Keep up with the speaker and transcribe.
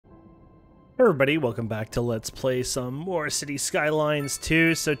Everybody, welcome back to Let's Play some more City Skylines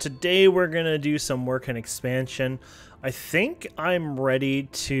 2. So today we're going to do some work and expansion. I think I'm ready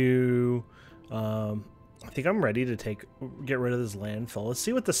to get rid of this landfill. Let's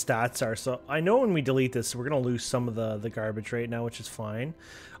see what the stats are. So I know when we delete this, we're going to lose some of the garbage right now, which is fine.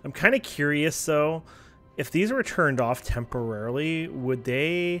 I'm kind of curious though, if these were turned off temporarily, would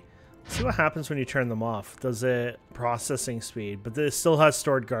they... See what happens when you turn them off. Does it processing speed? But this still has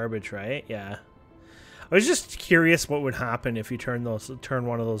stored garbage, right? Yeah. I was just curious what would happen if you turn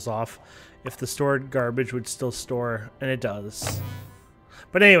one of those off. If the stored garbage would still store, and it does.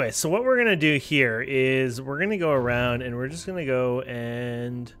 But anyway, so what we're gonna do here is we're gonna go around and we're just gonna go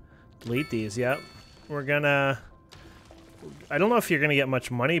and delete these. Yep. We're gonna. I don't know if you're gonna get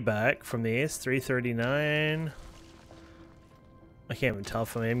much money back from these. 339. I can't even tell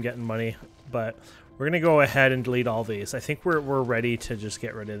if I am getting money, but we're gonna go ahead and delete all these. I think we're ready to just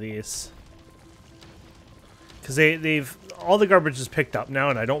get rid of these because they've all the garbage is picked up now,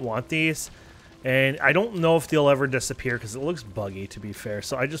 and I don't want these, and I don't know if they'll ever disappear because it looks buggy, to be fair.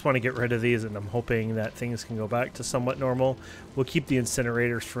 So I just want to get rid of these, and I'm hoping that things can go back to somewhat normal. We'll keep the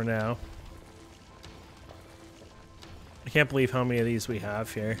incinerators for now. I can't believe how many of these we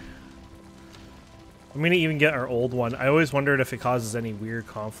have here. I'm going to even get our old one. I always wondered if it causes any weird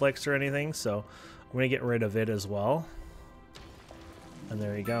conflicts or anything, so I'm going to get rid of it as well. And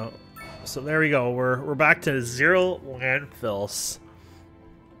there you go. So there we go. We're back to 0 landfills.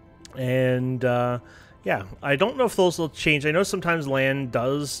 And yeah, I don't know if those will change. I know sometimes land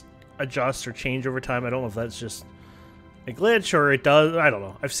does adjust or change over time. I don't know if that's just a glitch or it does. I don't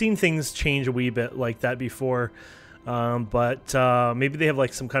know. I've seen things change a wee bit like that before. But maybe they have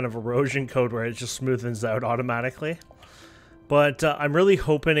like some kind of erosion code where it just smoothens out automatically. But I'm really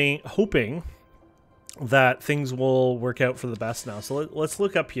hoping that things will work out for the best now. So let's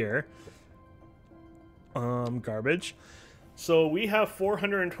look up here. Garbage. So we have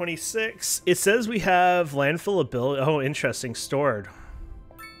 426. It says we have landfill ability. Oh, interesting. Stored.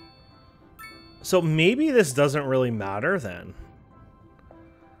 So maybe this doesn't really matter then.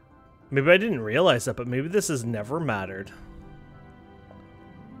 Maybe I didn't realize that, but maybe this has never mattered.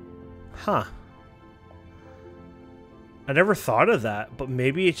 Huh. I never thought of that, but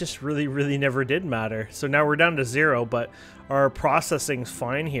maybe it just really never did matter. So now we're down to 0, but our processing's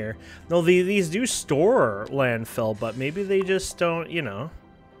fine here. No, these do store landfill, but maybe they just don't, you know.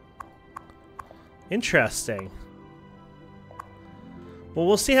 Interesting. Well,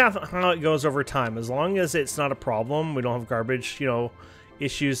 we'll see how it goes over time. As long as it's not a problem, we don't have garbage, you know,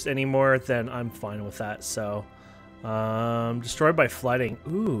 issues anymore, then I'm fine with that. So destroyed by flooding.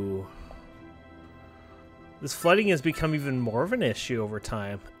 Ooh, this flooding has become even more of an issue over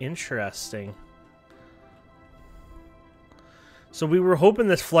time. Interesting. So we were hoping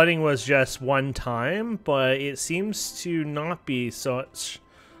this flooding was just one time, but it seems to not be such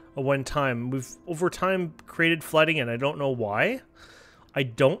a one time. We've over time created flooding, and I don't know why. I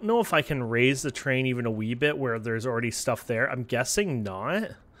don't know if I can raise the train even a wee bit where there's already stuff there. I'm guessing not.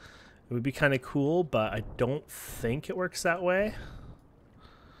 It would be kind of cool, but I don't think it works that way.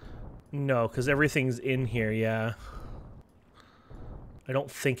 No, because everything's in here, yeah. I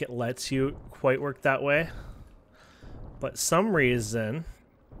don't think it lets you quite work that way. But some reason,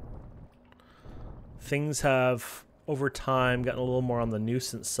 things have, over time, gotten a little more on the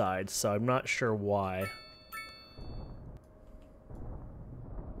nuisance side, so I'm not sure why.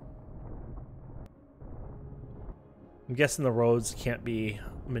 I'm guessing the roads can't be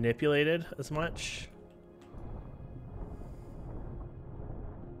manipulated as much.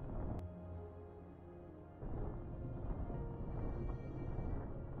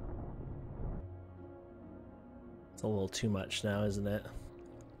 It's a little too much now, isn't it?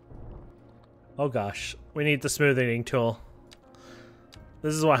 Oh gosh, we need the smoothing tool.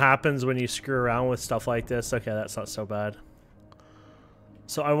 This is what happens when you screw around with stuff like this. Okay, that's not so bad.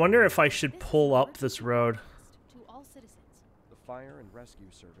 So I wonder if I should pull up this road. Fire and Rescue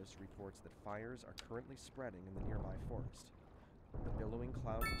Service reports that fires are currently spreading in the nearby forest. The billowing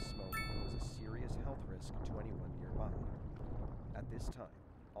clouds of smoke pose a serious health risk to anyone nearby. At this time,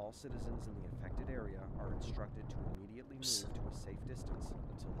 all citizens in the affected area are instructed to immediately move to a safe distance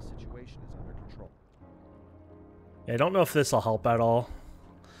until the situation is under control. Yeah, I don't know if this will help at all.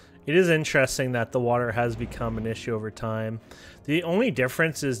 It is interesting that the water has become an issue over time. The only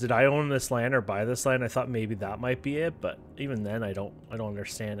difference is, did I own this land or buy this land? I thought maybe that might be it, but even then I don't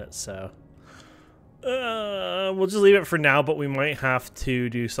understand it, so we'll just leave it for now, but we might have to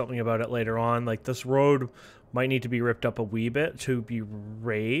do something about it later on. Like this road might need to be ripped up a wee bit to be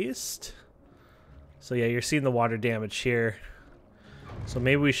raised. So yeah, you're seeing the water damage here. So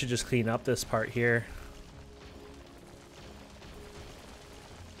maybe we should just clean up this part here.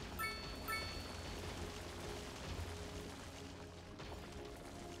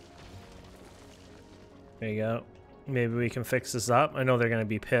 There you go. Maybe we can fix this up. I know they're going to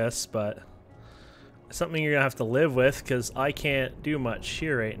be pissed, but it's something you're going to have to live with because I can't do much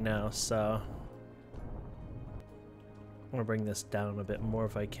here right now, so I want to bring this down a bit more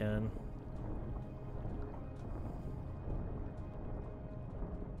if I can.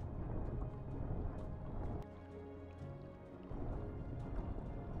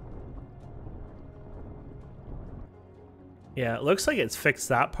 Yeah, it looks like it's fixed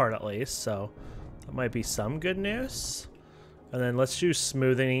that part at least, so that might be some good news. And then let's do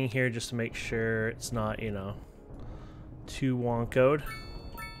smoothing here just to make sure it's not, you know, too wonkoed.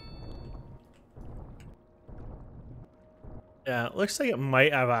 Yeah, it looks like it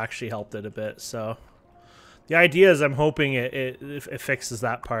might have actually helped it a bit, so the idea is I'm hoping it fixes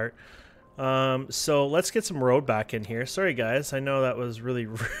that part. So let's get some road back in here. Sorry guys, I know that was really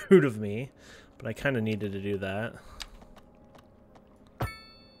rude of me, but I kind of needed to do that.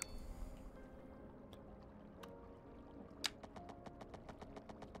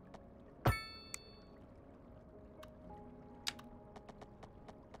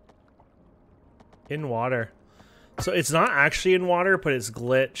 In water. So it's not actually in water, but it's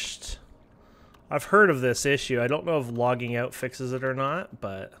glitched. I've heard of this issue. I don't know if logging out fixes it or not,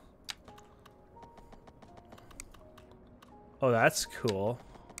 but... Oh, that's cool.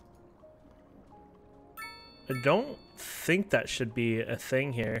 I don't think that should be a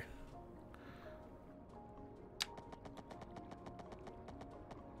thing here.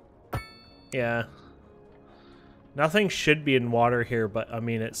 Yeah. Nothing should be in water here, but I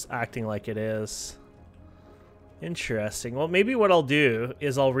mean, it's acting like it is. Interesting. Well, maybe what I'll do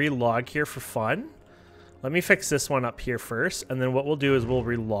is I'll relog here for fun. Let me fix this one up here first, and then what we'll do is we'll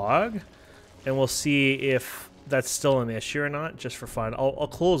relog, and we'll see if that's still an issue or not, just for fun. I'll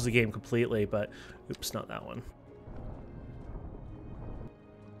close the game completely, but oops, not that one.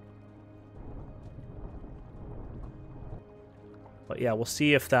 But yeah, we'll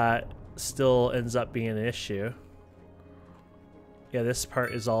see if that still ends up being an issue. Yeah, this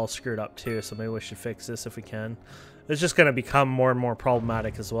part is all screwed up too, so maybe we should fix this if we can. It's just going to become more and more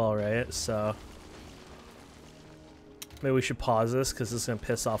problematic as well, right? So maybe we should pause this because this is going to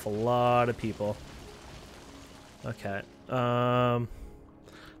piss off a lot of people. Okay. Do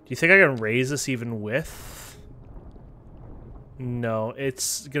you think I can raise this even with? No,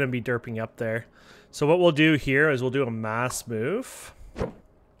 it's going to be derping up there. So what we'll do here is we'll do a mass move.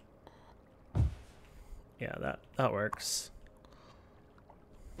 Yeah, that works.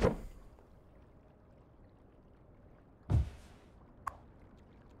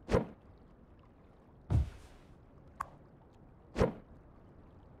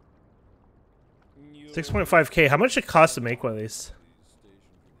 $6.5K. How much it cost to make one of these?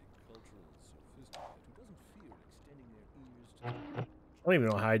 I don't even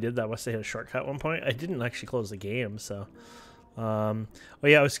know how I did that. Must have hit a shortcut at one point. I didn't actually close the game, so. Oh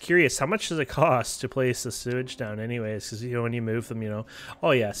yeah, I was curious. How much does it cost to place the sewage down, anyways? Because you know when you move them, you know.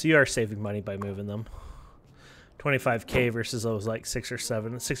 Oh yeah, so you are saving money by moving them. 25K versus those like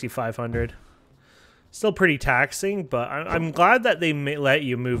 6,500. Still pretty taxing, but I'm glad that they let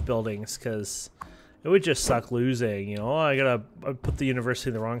you move buildings because it would just suck losing, you know. I put the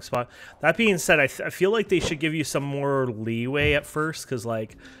university in the wrong spot. That being said, I feel like they should give you some more leeway at first because,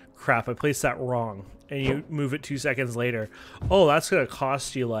 like, crap, I placed that wrong. And you move it 2 seconds later. Oh, that's going to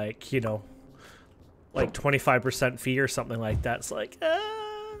cost you, like, you know, like 25% fee or something like that. It's like,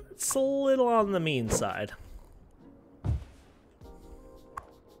 it's a little on the mean side.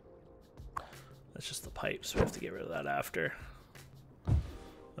 That's just the pipes. We have to get rid of that after.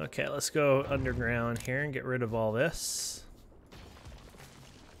 Okay, let's go underground here and get rid of all this.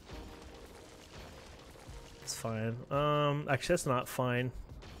 It's fine. Actually, that's not fine.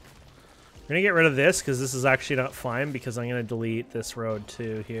 We're gonna get rid of this because this is actually not fine because I'm gonna delete this road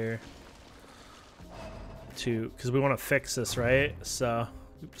too here. Because we want to fix this, right? So,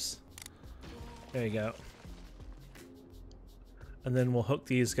 oops. There you go. And then we'll hook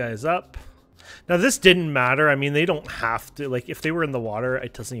these guys up. Now this didn't matter. I mean, they don't have to, like, if they were in the water,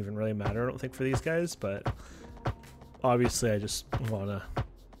 it doesn't even really matter, I don't think, for these guys, but obviously I just want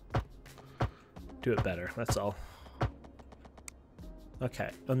to do it better, that's all. Okay,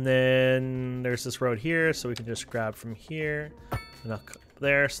 and then there's this road here, so we can just grab from here and up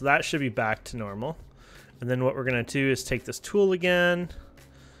there, so that should be back to normal. And then what we're going to do is take this tool again,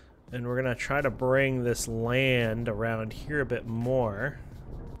 and we're going to try to bring this land around here a bit more.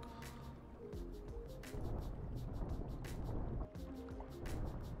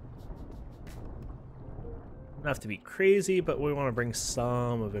 Don't have to be crazy, but we want to bring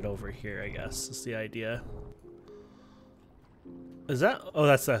some of it over here, I guess, is the idea. Is that... Oh,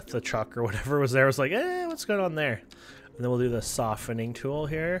 that's the truck or whatever was there. I was like, what's going on there? And then we'll do the softening tool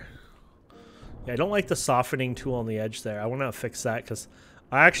here. Yeah, I don't like the softening tool on the edge there. I want to fix that because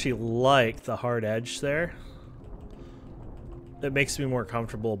I actually like the hard edge there. It makes me more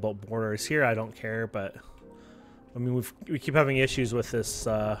comfortable about borders. Here, I don't care, but... I mean, we keep having issues with this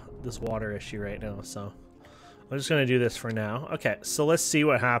this water issue right now, so... I'm just going to do this for now. Okay, so let's see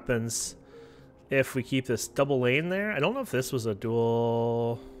what happens if we keep this double lane there. I don't know if this was a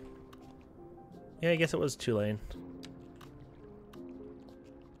dual... Yeah, I guess it was 2-lane.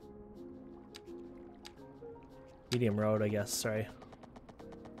 Medium road, I guess, sorry.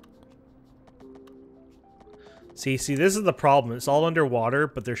 See, this is the problem. It's all underwater,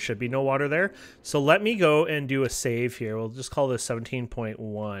 but there should be no water there. So let me go and do a save here. We'll just call this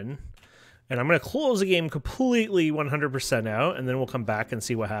 17.1. And I'm going to close the game completely 100% out, and then we'll come back and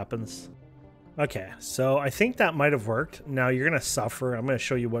see what happens. Okay, so I think that might have worked. Now you're going to suffer. I'm going to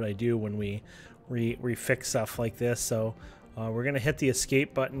show you what I do when we fix stuff like this. So we're going to hit the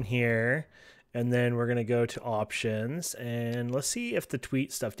escape button here, and then we're going to go to options, and let's see if the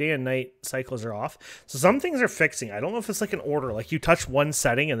tweet stuff, day and night cycles are off. So some things are fixing. I don't know if it's like an order, like you touch one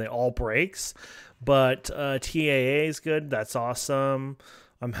setting and it all breaks, but TAA is good. That's awesome.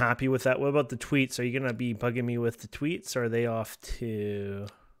 I'm happy with that. What about the tweets? Are you going to be bugging me with the tweets, or are they off too?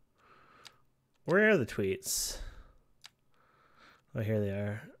 Where are the tweets? Oh, here they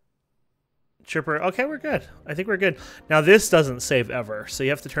are. Chipper. Okay, we're good. I think we're good. Now, this doesn't save ever, so you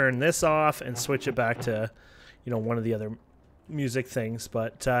have to turn this off and switch it back to, you know, one of the other music things.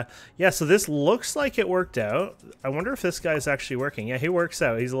 But, yeah, so this looks like it worked out. I wonder if this guy's actually working. Yeah, he works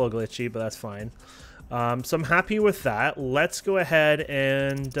out. He's a little glitchy, but that's fine. So I'm happy with that. Let's go ahead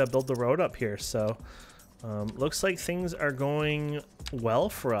and build the road up here. So looks like things are going well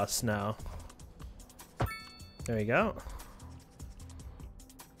for us now. There you go.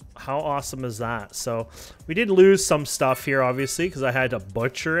 How awesome is that? So we did lose some stuff here, obviously, because I had to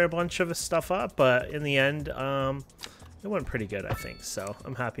butcher a bunch of stuff up. But in the end, it went pretty good, I think. So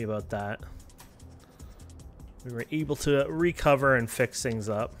I'm happy about that. We were able to recover and fix things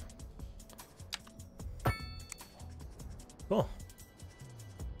up. Cool.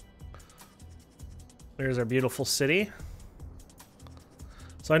 There's our beautiful city.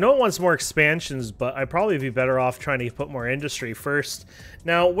 So I know it wants more expansions, but I'd probably be better off trying to put more industry first.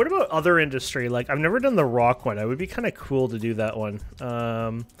 Now, what about other industry? Like, I've never done the rock one. It would be kind of cool to do that one.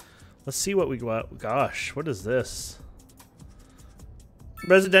 Let's see what we got. Gosh, what is this?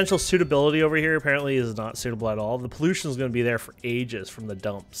 Residential suitability over here apparently is not suitable at all. The pollution is going to be there for ages from the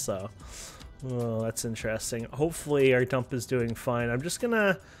dump, so... Oh, that's interesting. Hopefully our dump is doing fine. I'm just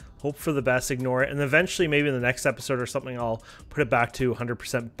gonna hope for the best, ignore it, and eventually maybe in the next episode or something I'll put it back to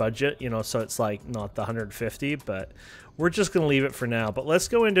 100% budget, you know, so it's like not the 150, but we're just gonna leave it for now. But let's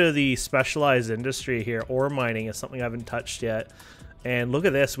go into the specialized industry here. Ore mining is something I haven't touched yet, and look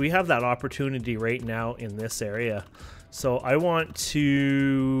at this. We have that opportunity right now in this area. So I want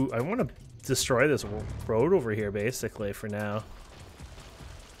to destroy this road over here basically for now.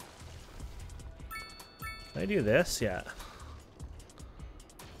 Can I do this? Yeah.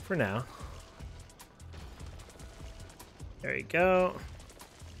 For now. There you go.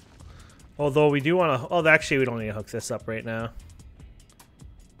 Although we do want to... Oh, actually, we don't need to hook this up right now.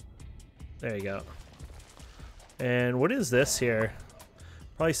 There you go. And what is this here?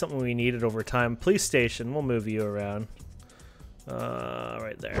 Probably something we needed over time. Police station. We'll move you around.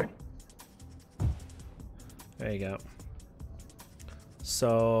 Right there. There you go.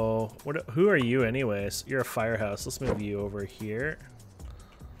 So, who are you anyways? You're a firehouse. Let's move you over here.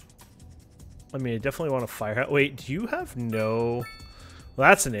 I mean, I definitely want a firehouse. Wait, do you have no... Well,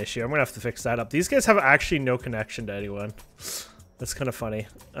 that's an issue. I'm going to have to fix that up. These guys have actually no connection to anyone. That's kind of funny.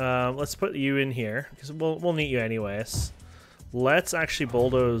 Let's put you in here, because we'll need you anyways. Let's actually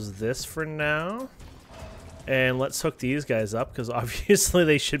bulldoze this for now. And let's hook these guys up, because obviously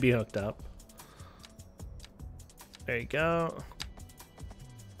they should be hooked up. There you go.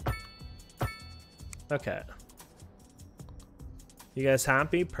 Okay. You guys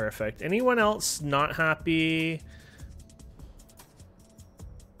happy? Perfect. Anyone else not happy?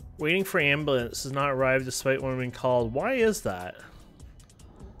 Waiting for ambulance has not arrived despite when being called. Why is that?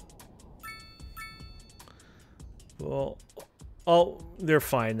 Well, oh, they're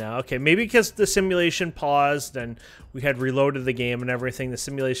fine now. Okay, maybe because the simulation paused and we had reloaded the game and everything, the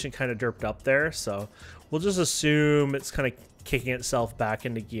simulation kind of derped up there. So we'll just assume it's kind of kicking itself back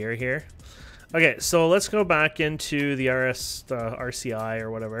into gear here. Okay, so let's go back into the RCI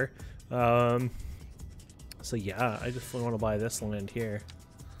or whatever. So yeah, I definitely want to buy this land here.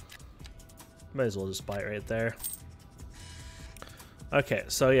 Might as well just buy it right there. Okay,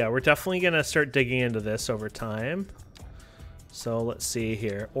 so yeah, we're definitely gonna start digging into this over time. So let's see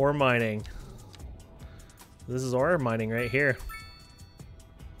here. Ore mining. This is ore mining right here.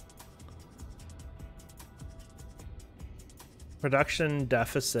 Production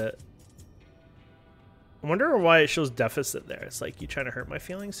deficit. I wonder why it shows deficit there. It's like, you trying to hurt my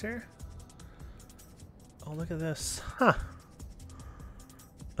feelings here? Oh, look at this. Huh.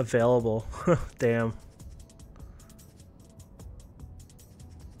 Available. Damn.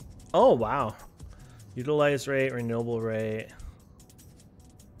 Oh, wow. Utilize rate, renewable rate.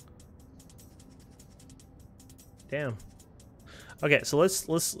 Damn. Okay, so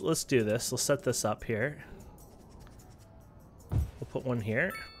let's do this. Let's set this up here. We'll put one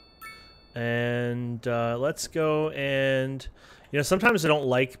here. And let's go and, you know, sometimes I don't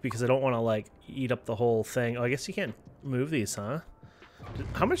like, because I don't want to like eat up the whole thing. Oh, I guess you can't move these, huh?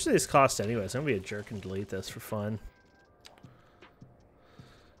 How much do these cost anyways? I'm gonna be a jerk and delete this for fun.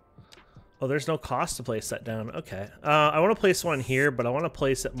 Oh, there's no cost to place that down. Okay. I want to place one here, but I want to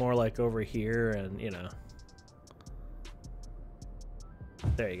place it more like over here and, you know.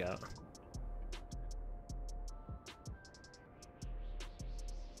 There you go.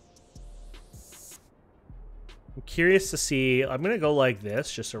 I'm curious to see. I'm going to go like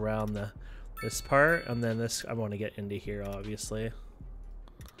this, just around this part, and then this, I want to get into here, obviously.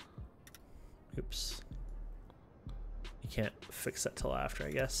 Oops. You can't fix that till after, I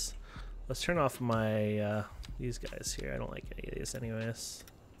guess. Let's turn off my, these guys here. I don't like any of these anyways.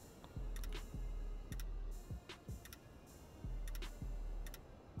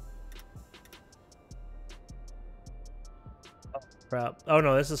 Oh, crap. Oh,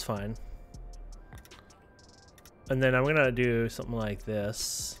 no, this is fine. And then I'm going to do something like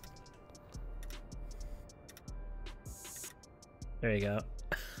this. There you go.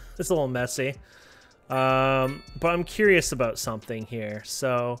 It's a little messy. But I'm curious about something here.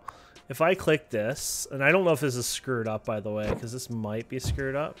 So if I click this, and I don't know if this is screwed up, by the way, because this might be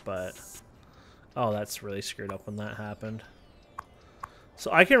screwed up, but... Oh, that's really screwed up when that happened.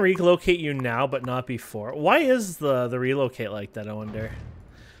 So I can relocate you now, but not before. Why is the relocate like that, I wonder?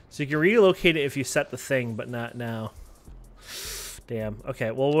 So you can relocate it if you set the thing, but not now. Damn.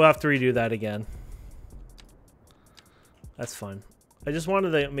 Okay, well, we'll have to redo that again. That's fun. I just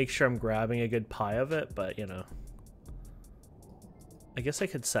wanted to make sure I'm grabbing a good pie of it, but, you know. I guess I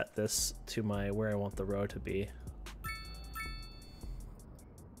could set this to my where I want the row to be.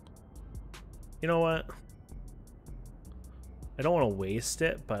 You know what? I don't want to waste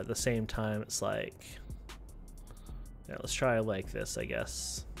it, but at the same time, it's like... Yeah, let's try like this, I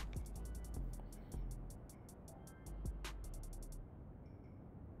guess.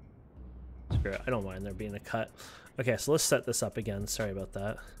 Screw it. I don't mind there being a cut. Okay, so let's set this up again. Sorry about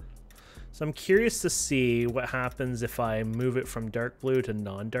that. So I'm curious to see what happens if I move it from dark blue to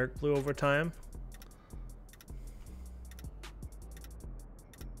non-dark blue over time.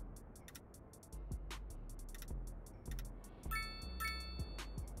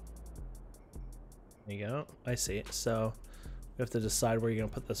 There you go. I see. So we have to decide where you're going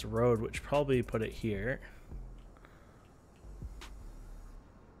to put this road, which probably put it here.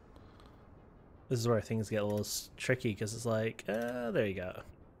 This is where things get a little tricky, because it's like, there you go.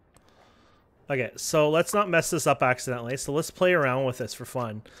 Okay, so let's not mess this up accidentally. So let's play around with this for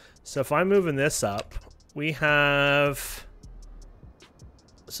fun. So if I'm moving this up, we have...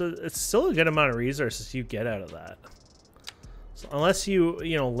 So it's still a good amount of resources you get out of that. So unless you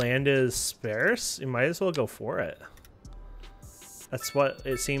know, land is sparse, you might as well go for it. That's what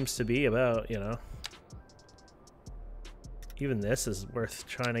it seems to be about, you know. Even this is worth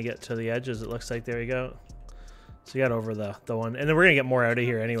trying to get to the edges, it looks like. There we go. So you got over the one. And then we're going to get more out of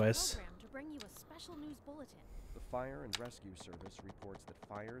here anyways. The Fire and Rescue Service reports that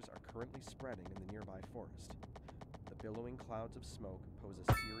fires are currently spreading in the nearby forest. The billowing clouds of smoke pose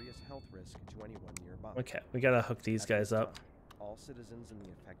a serious health risk to anyone nearby. Okay, we got to hook these guys up. All citizens in the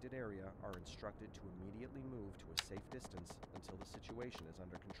affected area are instructed to immediately move to a safe distance until the situation is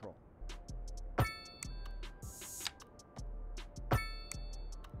under control.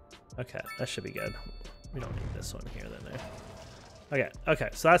 Okay, that should be good. We don't need this one here then. Okay,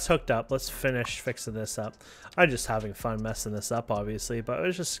 so that's hooked up. Let's finish fixing this up. I'm just having fun messing this up, obviously, but I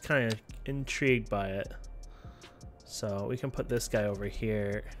was just kind of intrigued by it. So we can put this guy over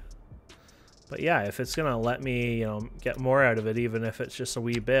here. But yeah, if it's gonna let me, you know, get more out of it, even if it's just a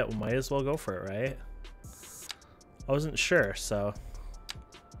wee bit, we might as well go for it, right? I wasn't sure, so...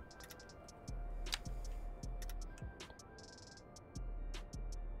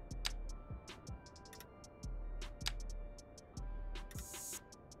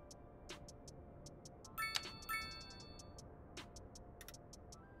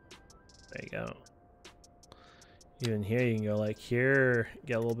 There you go. Even here, you can go like here,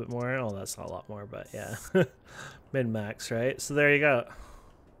 get a little bit more. Oh, that's not a lot more, but yeah. Min-max, right? So there you go.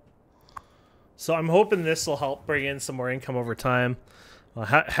 So I'm hoping this will help bring in some more income over time. Well,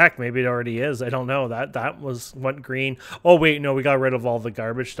 heck, maybe it already is. I don't know. That went green. Oh, wait, no, we got rid of all the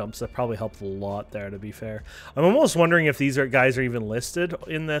garbage dumps. That probably helped a lot there, to be fair. I'm almost wondering if these guys are even listed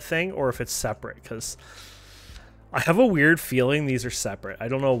in the thing or if it's separate, because I have a weird feeling these are separate. I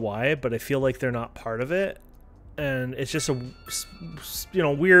don't know why, but I feel like they're not part of it. And it's just a, you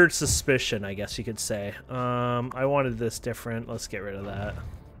know, weird suspicion, I guess you could say. I wanted this different. Let's get rid of that.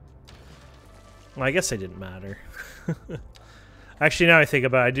 Well, I guess it didn't matter. Actually, now I think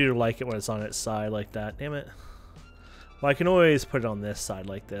about it, I do like it when it's on its side like that. Damn it. Well, I can always put it on this side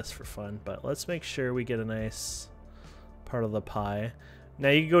like this for fun, but let's make sure we get a nice part of the pie. Now,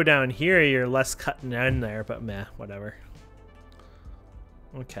 you go down here, you're less cutting in there, but meh, whatever.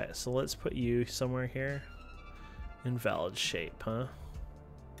 Okay, so let's put you somewhere here. Invalid shape, huh?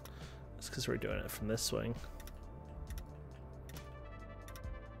 That's because we're doing it from this swing.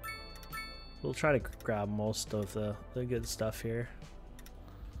 We'll try to grab most of the good stuff here.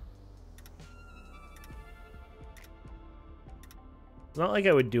 It's not like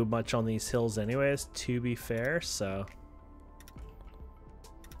I would do much on these hills anyways, to be fair, so...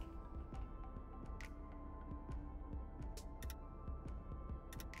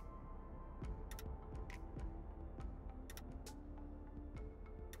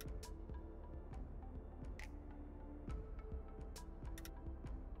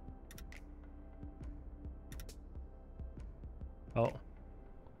 Oh.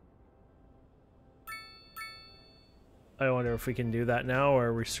 I wonder if we can do that now or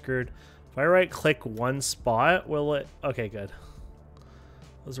are we screwed? If I right click one spot, will it? Okay, good.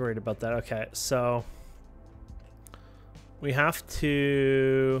 I was worried about that. Okay, so we have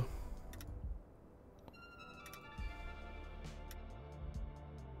to...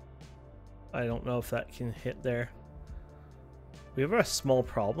 I don't know if that can hit there. We have a small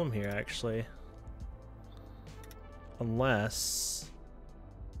problem here, actually. Unless...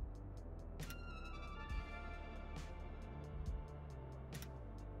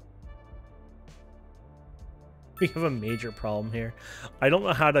 we have a major problem here. I don't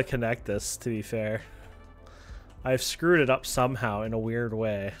know how to connect this, to be fair. I've screwed it up somehow in a weird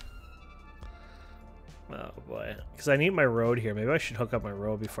way. Oh boy. Because I need my road here. Maybe I should hook up my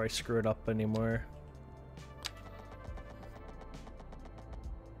road before I screw it up anymore.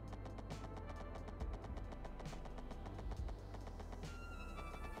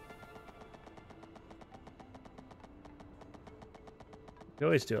 We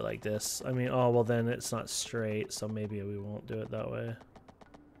always do it like this. I mean, oh, well then it's not straight, so maybe we won't do it that way.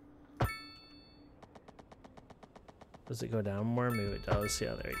 Does it go down more? Maybe it does.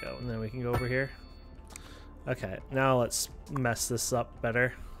 Yeah, there you go. And then we can go over here. Okay, now let's mess this up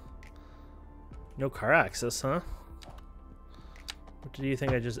better. No car access, huh? What do you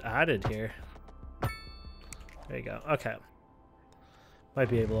think I just added here? There you go. Okay. Might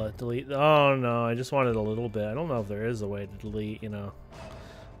be able to delete. Oh no, I just wanted a little bit. I don't know if there is a way to delete, you know.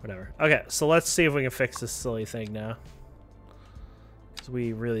 Whatever. Okay, so let's see if we can fix this silly thing now. Because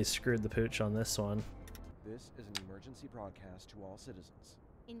we really screwed the pooch on this one. This is an emergency broadcast to all citizens.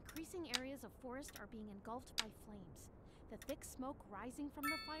 Increasing areas of forest are being engulfed by flames. The thick smoke rising from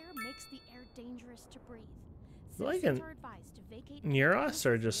the fire makes the air dangerous to breathe. Citizens are advised to vacate near us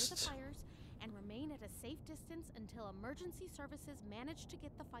or the just fires and remain at a safe distance until emergency services manage to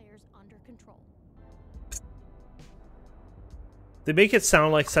get the fires under control. They make it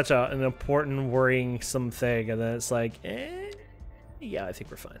sound like such an important, worrisome thing, and then it's like, yeah, I think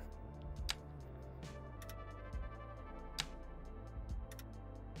we're fine.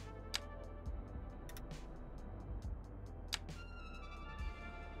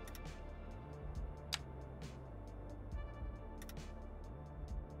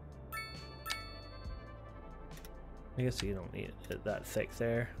 I guess you don't need it that thick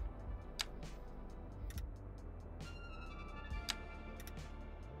there.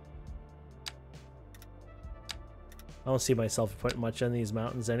 I don't see myself putting much in these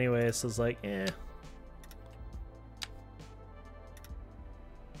mountains anyway, so it's like, eh.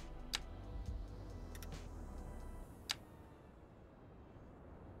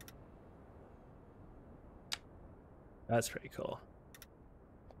 That's pretty cool.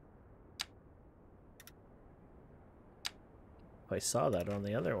 I saw that on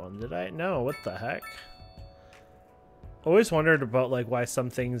the other one, did I? No, what the heck? Always wondered about like why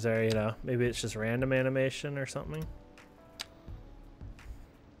some things are, you know, maybe it's just random animation or something.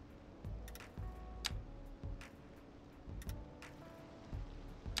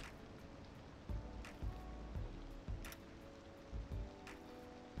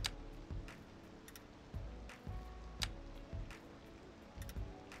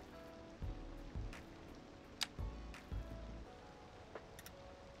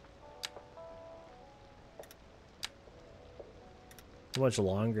 much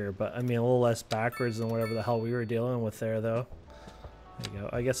longer, but I mean a little less backwards than whatever the hell we were dealing with there, though. There you go.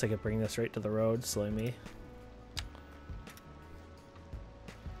 I guess I could bring this right to the road, Slimmy.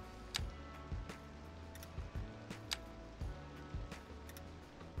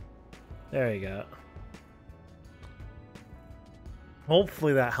 There you go.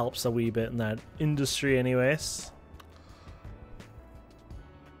 Hopefully that helps a wee bit in that industry anyways.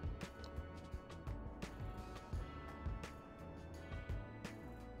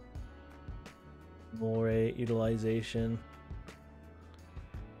 More rate, utilization.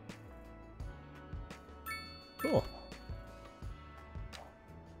 Cool.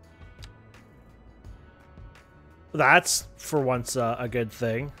 That's for once a good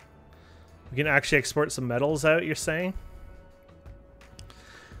thing. We can actually export some metals out, you're saying?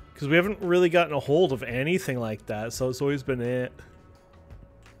 Because we haven't really gotten a hold of anything like that, so it's always been it.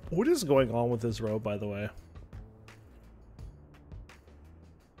 What is going on with this road, by the way?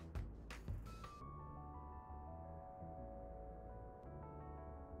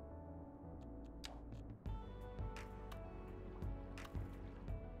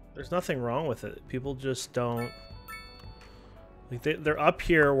 There's nothing wrong with it. People just don't... Like they're up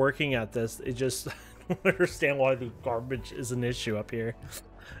here working at this. It just... I don't understand why the garbage is an issue up here.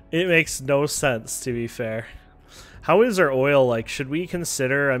 It makes no sense, to be fair. How is our oil? Like, should we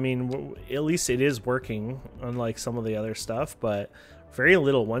consider... I mean, at least it is working, unlike some of the other stuff, but very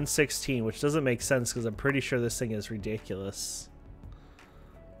little, 116, which doesn't make sense because I'm pretty sure this thing is ridiculous.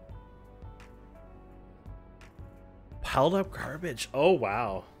 Piled up garbage. Oh,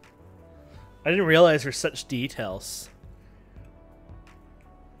 wow. I didn't realize there's such details.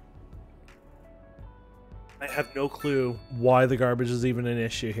 I have no clue why the garbage is even an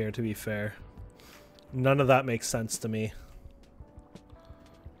issue here, to be fair. None of that makes sense to me.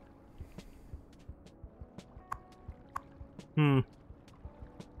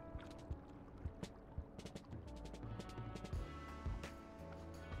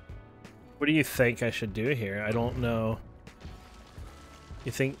 What do you think I should do here? I don't know.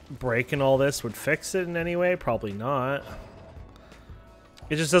 You think breaking all this would fix it in any way? Probably not.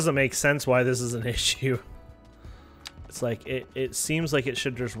 It just doesn't make sense why this is an issue. It's like, it seems like it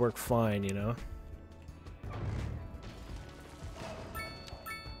should just work fine, you know?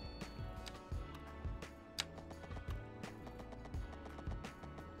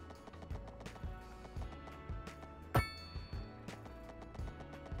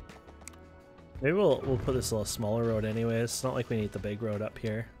 Maybe we'll put this a little smaller road anyways. It's not like we need the big road up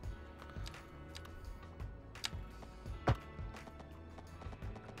here.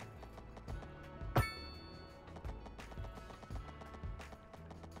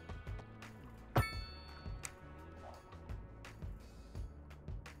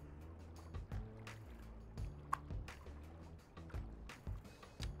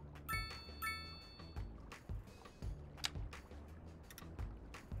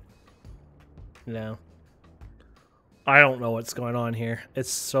 No. I don't know what's going on here.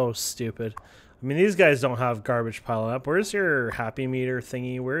 It's so stupid. I mean, these guys don't have garbage piling up. Where's your happy meter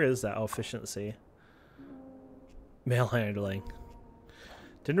thingy? Where is that? Oh, efficiency. Mail handling.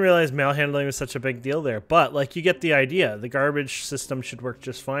 Didn't realize mail handling was such a big deal there. But, like, you get the idea. The garbage system should work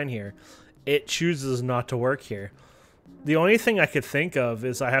just fine here. It chooses not to work here. The only thing I could think of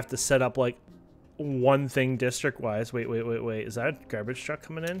is I have to set up, like, one thing district-wise. Wait. Is that a garbage truck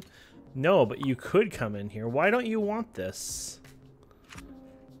coming in? No, but you could come in here. Why don't you want this?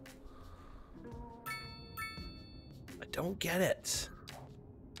 I don't get it.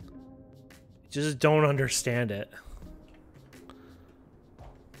 I just don't understand it.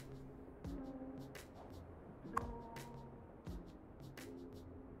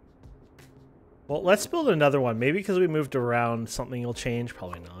 Well, let's build another one. Maybe because we moved around, something will change.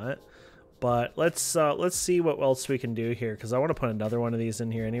 Probably not. But let's see what else we can do here, because I want to put another one of these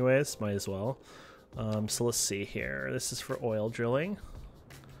in here anyways. Might as well. So let's see here. This is for oil drilling.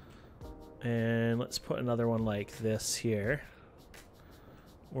 And let's put another one like this here.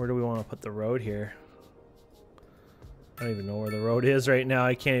 Where do we want to put the road here? I don't even know where the road is right now.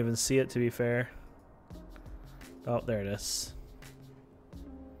 I can't even see it, to be fair. Oh, there it is.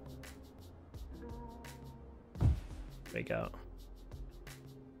 Make out.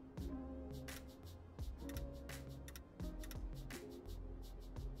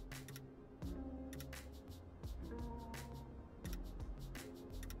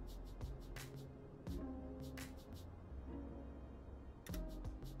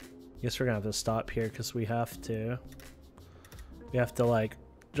 Guess we're gonna have to stop here because we have to like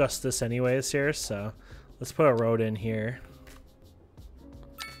adjust this anyways here, so let's put a road in here.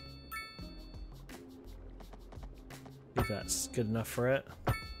 If that's good enough for it.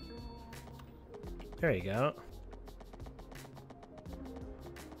 There you go.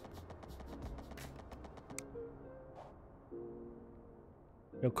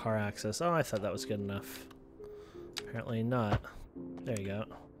 No car access. Oh, I thought that was good enough. Apparently not. There you go.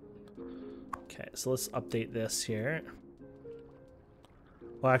 Okay, so let's update this here.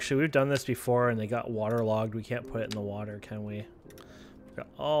 Well, actually, we've done this before and they got waterlogged. We can't put it in the water, can we? Forgot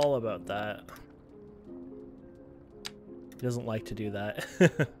all about that. He doesn't like to do that.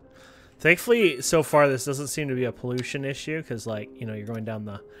 Thankfully, so far, this doesn't seem to be a pollution issue because, like, you know, you're going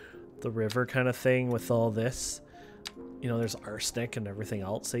down the river kind of thing with all this. You know, there's arsenic and everything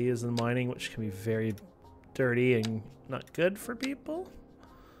else they use in mining, which can be very dirty and not good for people.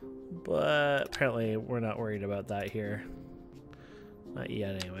 But apparently, we're not worried about that here. Not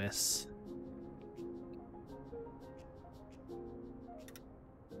yet, anyways.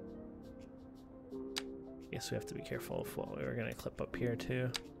 Guess we have to be careful of what we were going to clip up here,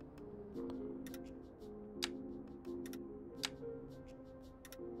 too.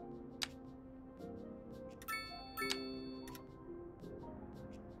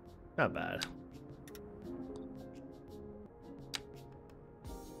 Not bad.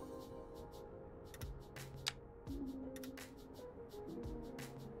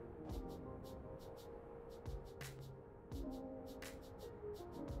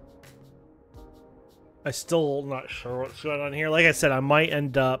 I'm still not sure what's going on here. Like I said, I might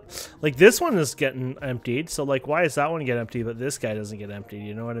end up... Like, this one is getting emptied, so, like, why does that one get emptied, but this guy doesn't get emptied?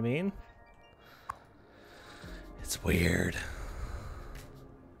 You know what I mean? It's weird.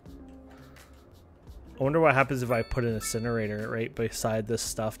 I wonder what happens if I put an incinerator right beside this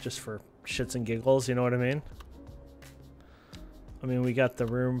stuff just for shits and giggles, you know what I mean? I mean, we got the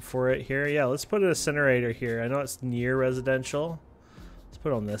room for it here. Yeah, let's put an incinerator here. I know it's near residential. Let's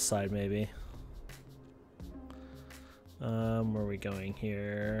put it on this side, maybe. Where are we going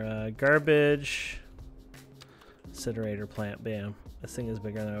here? Garbage. Incinerator plant. Bam. This thing is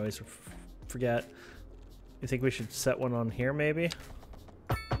bigger than I always forget. You think we should set one on here, maybe?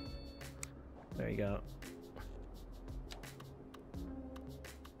 There you go.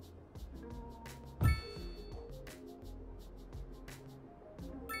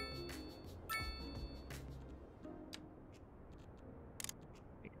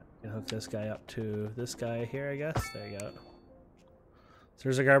 Hook this guy up to this guy here, I guess. There you go. So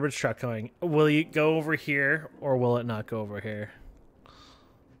there's a garbage truck going. Will it go over here or will it not go over here?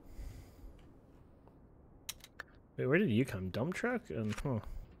 Wait, where did you come? Dump truck? And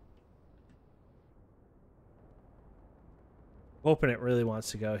hoping it really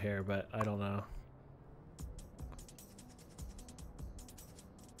wants to go here, but I don't know.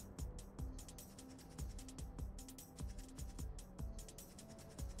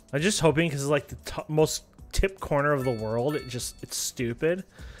 I'm just hoping because it's like the most tip corner of the world. It's stupid.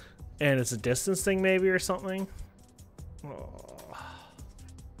 And it's a distance thing maybe or something. Oh.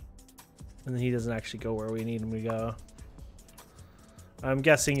 And then he doesn't actually go where we need him to go. I'm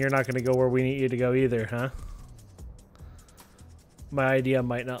guessing you're not going to go where we need you to go either, huh? My idea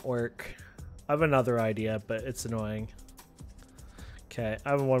might not work. I have another idea, but it's annoying. Okay,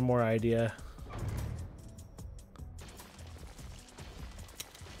 I have one more idea.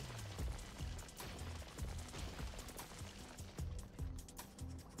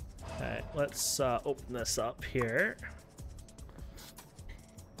 Okay, let's open this up here.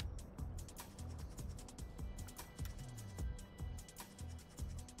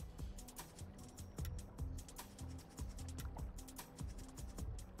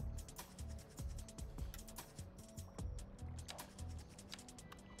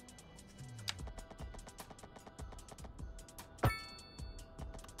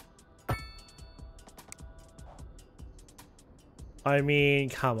 I mean,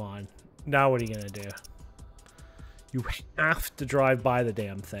 come on. Now what are you gonna do? You have to drive by the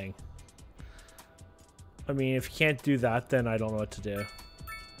damn thing. I mean, if you can't do that, then I don't know what to do. This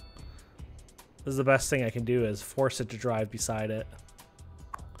is the best thing I can do is force it to drive beside it.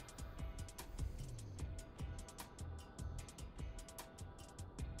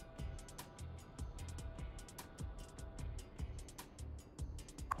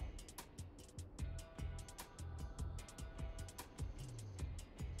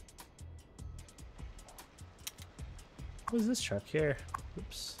 What is this truck here?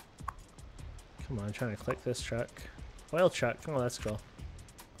 Oops. Come on, I'm trying to click this truck. Oil truck. Oh, that's cool.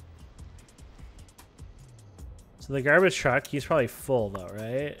 So the garbage truck, he's probably full though,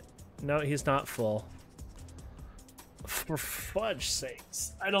 right? No, he's not full. For fudge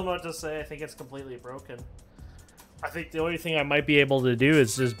sakes. I don't know what to say. I think it's completely broken. I think the only thing I might be able to do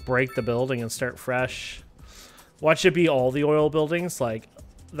is just break the building and start fresh. Watch it be all the oil buildings. Like,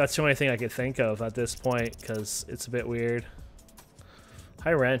 that's the only thing I could think of at this point, because it's a bit weird.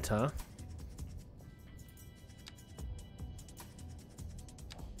 High rent, huh?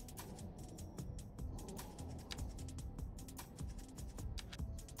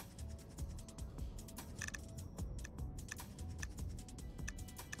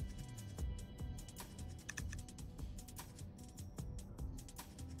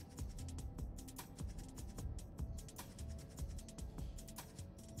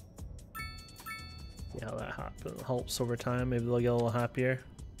 Yeah, that helps over time. Maybe they'll get a little happier.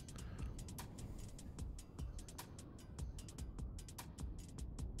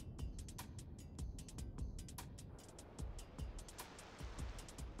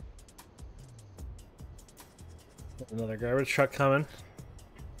 Another garbage truck coming.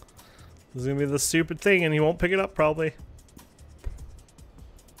 This is gonna be the stupid thing, and he won't pick it up probably.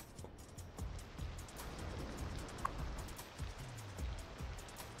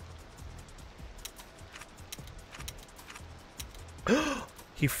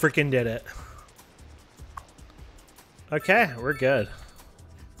 He freaking did it. Okay, we're good.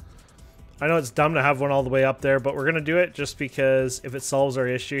 I know it's dumb to have one all the way up there, but we're gonna do it just because if it solves our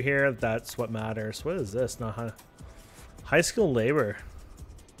issue here, that's what matters. What is this? Not high school labor.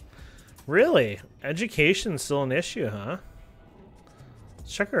 Really? Education's still an issue, huh?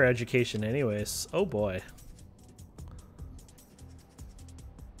 Let's check our education anyways. Oh boy.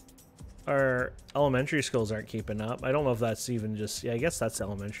 Our elementary schools aren't keeping up. I don't know if that's even just... Yeah, I guess that's the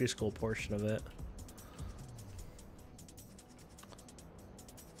elementary school portion of it.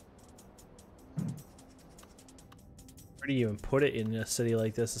 Where do you even put it in a city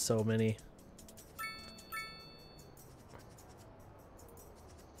like this with so many?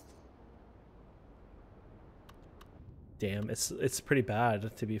 Damn, it's pretty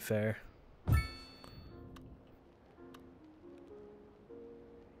bad, to be fair.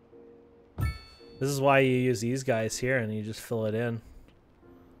 This is why you use these guys here and you just fill it in.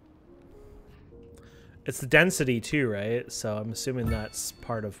 It's the density too, right? So I'm assuming that's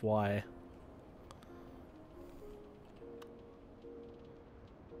part of why.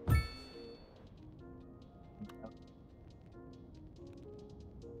 You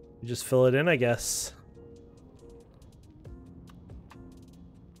just fill it in, I guess.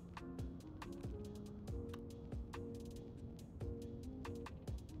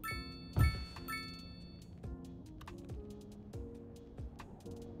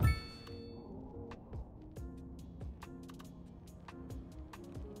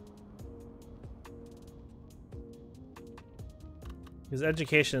 Because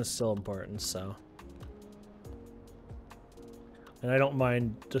education is still important, so. And I don't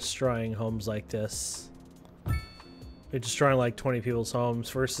mind destroying homes like this. Destroying like 20 people's homes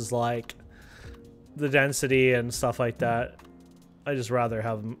versus like the density and stuff like that. I just rather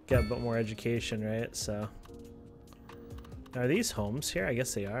have them get a bit more education, right? So. Are these homes here? I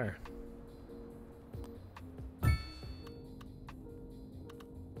guess they are.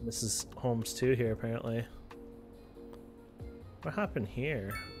 This is homes too here, apparently. What happened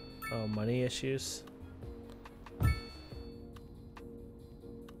here? Oh, money issues.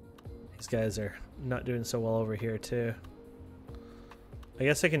 These guys are not doing so well over here too. I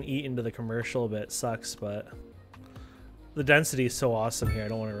guess I can eat into the commercial a bit. Sucks, but the density is so awesome here. I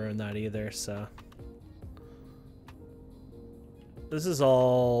don't want to ruin that either, so. This is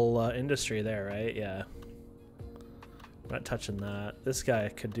all industry there, right? Yeah. I'm not touching that. This guy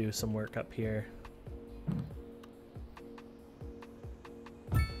could do some work up here.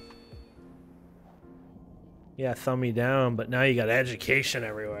 Yeah, thumb me down, but now you got education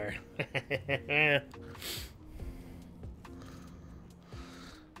everywhere.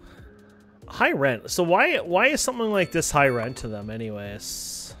 High rent. So why is something like this high rent to them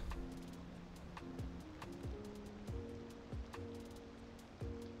anyways?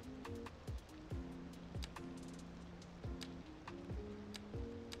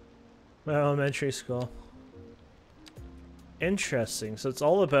 Elementary school. Interesting. So it's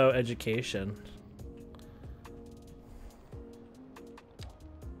all about education.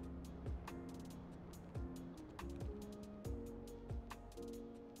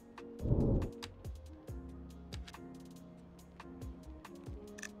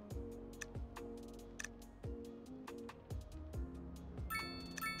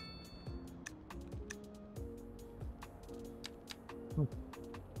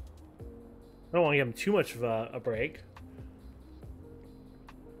 I don't want to give him too much of a break.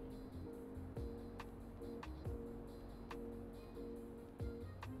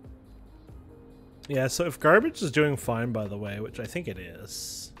 Yeah, so if garbage is doing fine, by the way, which I think it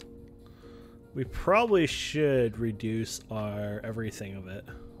is, We probably should reduce our everything of it.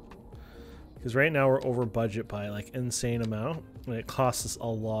 Because right now we're over budget by like insane amount. And it costs us a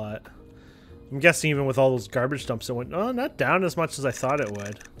lot. I'm guessing even with all those garbage dumps it went, oh, not down as much as I thought it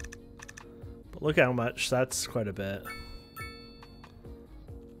would. But look how much, that's quite a bit.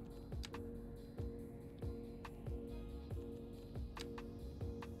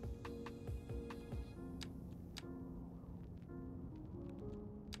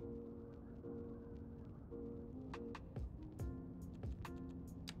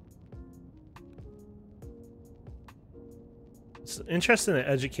 It's interesting that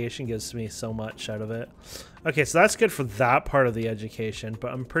education gives me so much out of it. Okay, so that's good for that part of the education,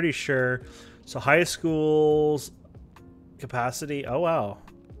 but I'm pretty sure. So high school's capacity. Oh, wow.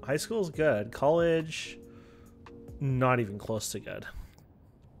 High school's good. College, not even close to good.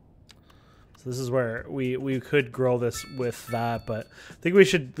 So this is where we could grow this with that, but I think we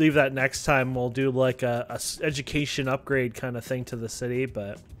should leave that next time. We'll do like a education upgrade kind of thing to the city,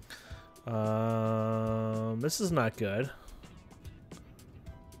 but this is not good.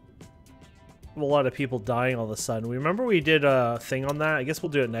 A lot of people dying all of a sudden. We remember we did a thing on that. I guess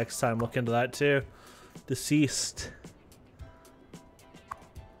we'll do it next time. Look into that too. Deceased.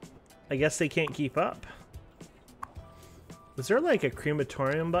 I guess they can't keep up. Was there like a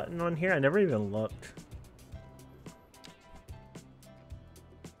crematorium button on here? I never even looked.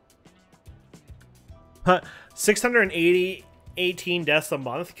 Huh. 680, 18 deaths a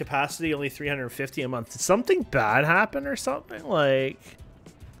month. Capacity only 350 a month. Did something bad happen or something? Like...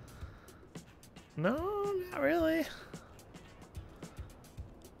 No, not really.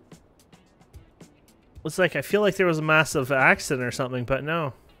 It's like, I feel like there was a massive accident or something, but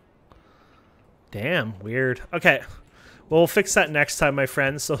no. Damn, weird. Okay, well, we'll fix that next time, my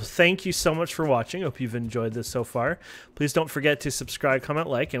friends. So thank you so much for watching. Hope you've enjoyed this so far. Please don't forget to subscribe, comment,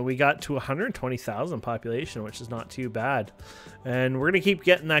 like, and we got to 120,000 population, which is not too bad. And we're going to keep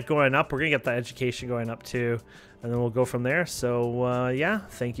getting that going up. We're going to get that education going up too. And then we'll go from there. So, yeah,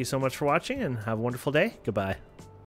 thank you so much for watching and have a wonderful day. Goodbye.